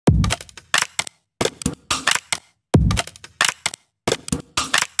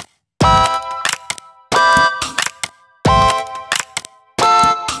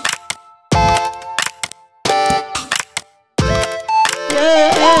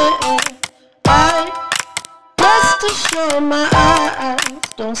in my eyes,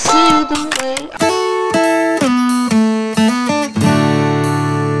 don't see the way.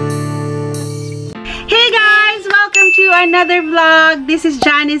 Hey guys, welcome to another vlog. This is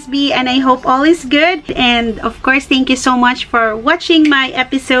Janice B and I hope all is good. And of course, thank you so much for watching my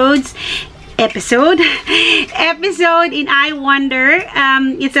episode in IJuander.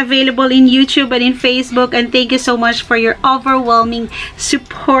 It's available in YouTube and in Facebook, and thank you so much for your overwhelming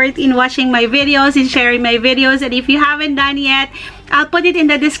support in watching my videos and sharing my videos. And if you haven't done yet, I'll put it in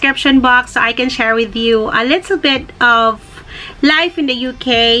the description box so I can share with you a little bit of life in the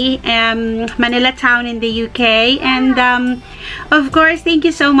UK, Manila town in the UK. And of course, thank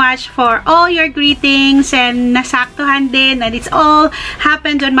you so much for all your greetings, and nasaktuhan din, and it's all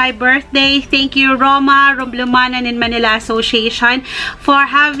happened on my birthday. Thank you Roma, Rumblumanan and Manila Association for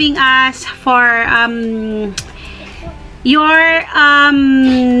having us, for your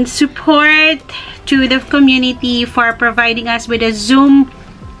support to the community, for providing us with a Zoom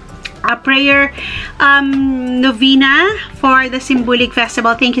prayer novena for the Symbolic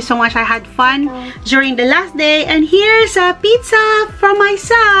Festival. Thank you so much. I had fun during the last day. And here's a pizza from my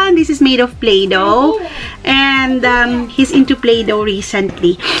son. This is made of Play-Doh, and he's into Play-Doh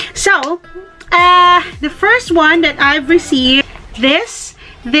recently. So the first one that I've received, this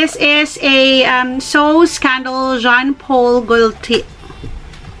is a Sauce Candle Jean Paul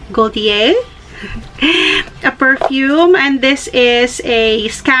Gaultier, a perfume, and this is a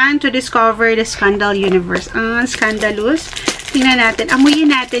scan to discover the scandal universe. Scandalous. Tingnan natin, amuyin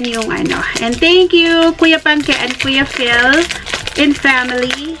natin yung ano. And thank you Kuya Pangke and Kuya Phil and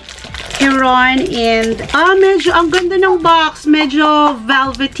family, Ron, and medyo ang ganda ng box, medyo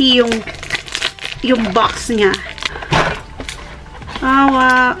velvety yung box niya.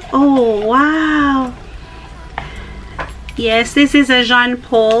 Oh wow. Yes, this is a Jean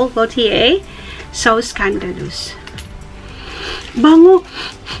Paul Gaultier. So scandalous. Bango.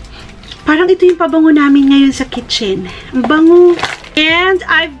 Parang ito yung pabango namin ngayon sa kitchen. Bango. And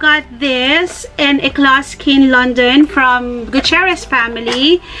I've got this in Eclos Skin London from Gutierrez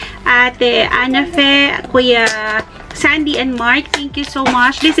family. Ate Anafe, Kuya Sandy and Mark, thank you so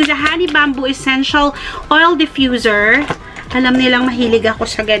much. This is a Honey Bamboo Essential Oil Diffuser. Alam nilang mahilig ako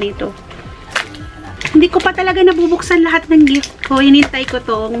sa ganito. Hindi ko pa talaga nabubuksan lahat ng gift ko. Hinintay ko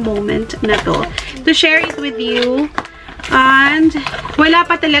tong moment na to share it with you. And wala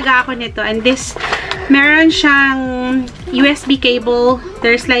pa talaga ako nito. And this, meron siyang USB cable.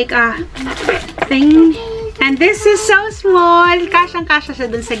 There's like a thing. And this is so small. Kasyang-kasya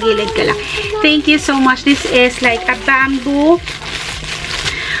siya dun sa gilid ka lang. Thank you so much. This is like a bamboo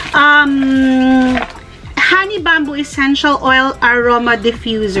Honey Bamboo Essential Oil Aroma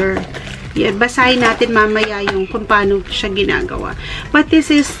Diffuser. Yeah, basahin natin mamaya yung kung paano siya ginagawa. But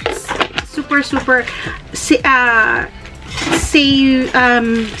this is super space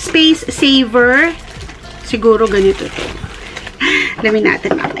saver. Siguro ganito to. Alamin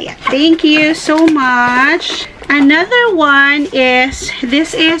natin mamaya. Thank you so much. Another one is,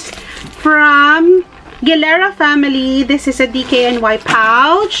 this is from Gilera family. This is a DKNY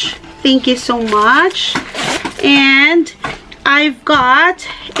pouch. Thank you so much. And I've got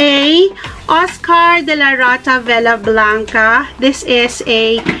a Oscar de la Rata Vela Blanca. This is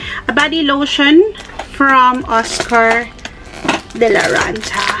a body lotion from Oscar de la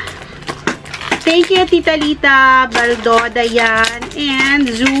Rata. Thank you Tita Lita, Baldo, Dayan, and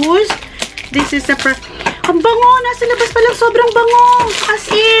Zeus. This is a ang bango! Nasa labas pa lang, sobrang bango! As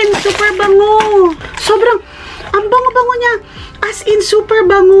in, super bango! Sobrang, ang bango-bango niya! As in, super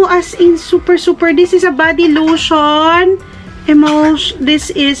bango! As in, super! This is a body lotion.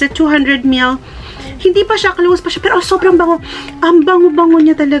 This is a 200 ml. Hindi pa siya, close pa siya, pero sobrang bango. Ang bango-bango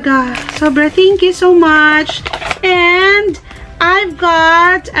niya talaga. Sobra. Thank you so much. And I've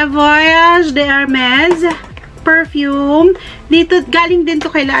got a Voyage de Hermes perfume. Dito, galing din to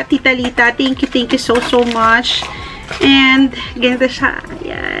kay Tita Lita. Thank you so much. And ganito siya.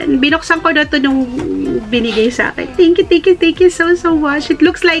 Ayan. Binuksan ko na to nung binigay sa akin. Thank you so much. It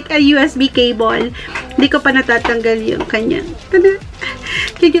looks like a USB cable. Hindi ko pa natatanggal yung kanya.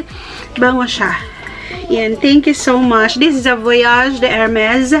 Bango siya. Ayan. Thank you so much. This is a Voyage de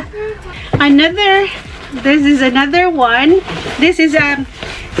Hermes. This is another one. This is a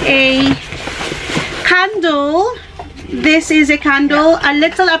candle. This is a candle, a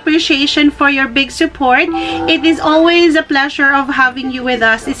little appreciation for your big support. It is always a pleasure of having you with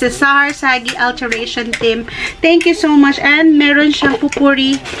us. It's a Sahar Sagi Alteration Team. Thank you so much. And meron siyang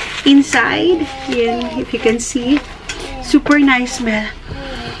pupuri inside. Yan, if you can see. Super nice smell.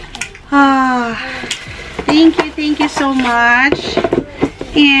 Thank you so much.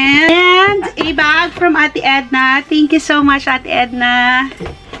 And And a bag from Ate Edna. Thank you so much, Ate Edna.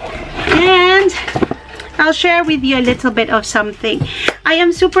 And I'll share with you a little bit of something.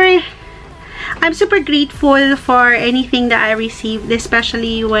 I'm super grateful for anything that I received,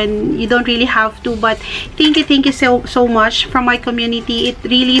 especially when you don't really have to. But thank you so much from my community. It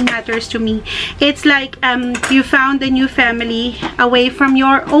really matters to me. It's like you found a new family away from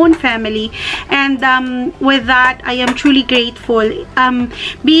your own family, and with that, I am truly grateful.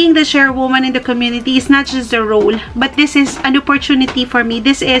 Being the chairwoman in the community is not just a role, but this is an opportunity for me.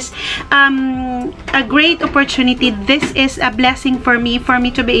 This is a great opportunity. This is a blessing for me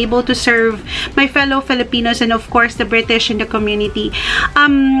to be able to serve my fellow Filipinos and of course the British in the community.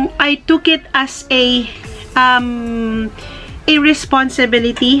 I took it as a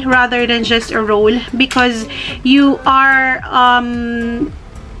responsibility rather than just a role, because you are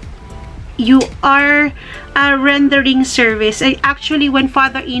rendering service. Actually, when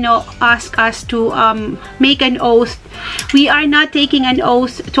Father Ino asked us to make an oath, we are not taking an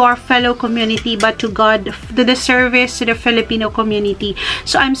oath to our fellow community but to God, to the service to the Filipino community.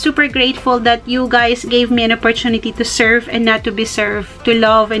 So I'm super grateful that you guys gave me an opportunity to serve and not to be served, to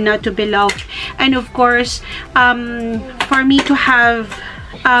love and not to be loved, and of course for me to have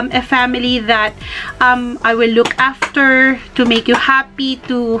a family that I will look after, to make you happy,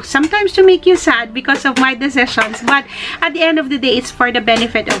 to sometimes to make you sad because of my decisions, but at the end of the day, it's for the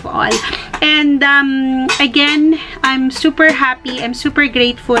benefit of all. And again, I'm super happy, I'm super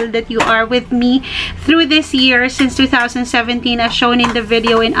grateful that you are with me through this year since 2017, as shown in the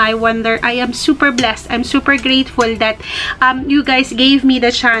video in IJuander. I am super blessed. I'm super grateful that you guys gave me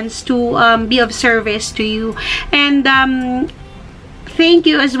the chance to be of service to you. And thank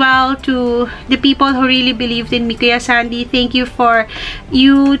you as well to the people who really believed in me. Kuya Sandy, thank you for,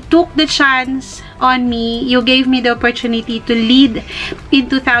 you took the chance on me. You gave me the opportunity to lead in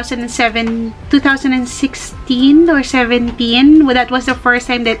 2016 or 17. That was the first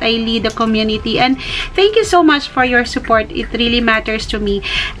time that I lead the community. And thank you so much for your support. It really matters to me.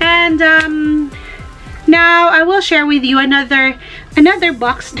 And now I will share with you another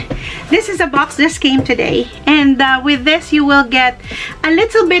box. This is a box that came today, and with this you will get a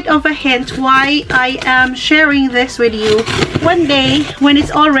little bit of a hint why I am sharing this with you. One day when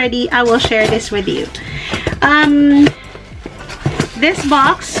it's all ready, I will share this with you. This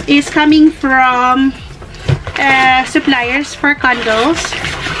box is coming from suppliers for candles.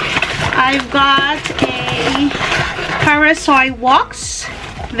 I've got a Parasoy wax.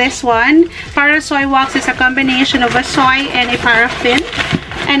 This one, Parasoy wax, is a combination of a soy and a paraffin,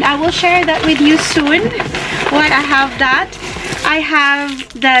 and I will share that with you soon. What I have that, I have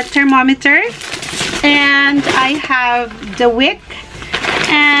the thermometer, and I have the wick,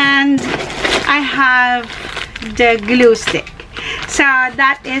 and I have the glue stick. So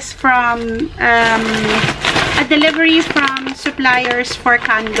that is from a delivery from suppliers for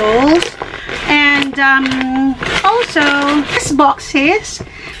candles. And also this box is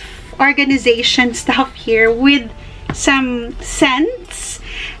organization stuff here with some scents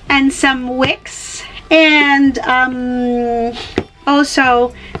and some wicks, and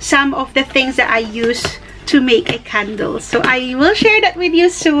also some of the things that I use to make a candle. So I will share that with you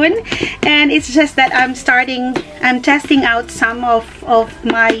soon. And it's just that I'm testing out some of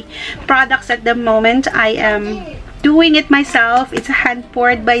my products at the moment. I am doing it myself. It's hand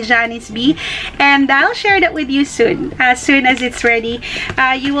poured by Janice B, and I'll share that with you soon. As soon as it's ready,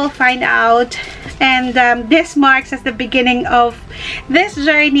 you will find out. And this marks as the beginning of this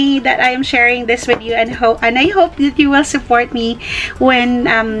journey that I am sharing this with you, and I hope that you will support me when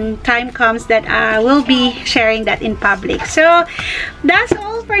time comes that I will be sharing that in public. So that's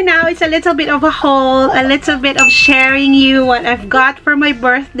all for now. It's a little bit of a haul, a little bit of sharing you what I've got for my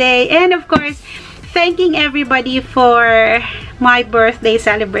birthday, and of course thanking everybody for my birthday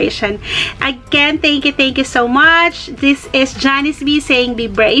celebration. Again, thank you so much. This is Janice B saying be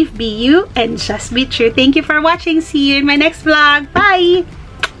brave, be you, and just be true. Thank you for watching. See you in my next vlog. Bye!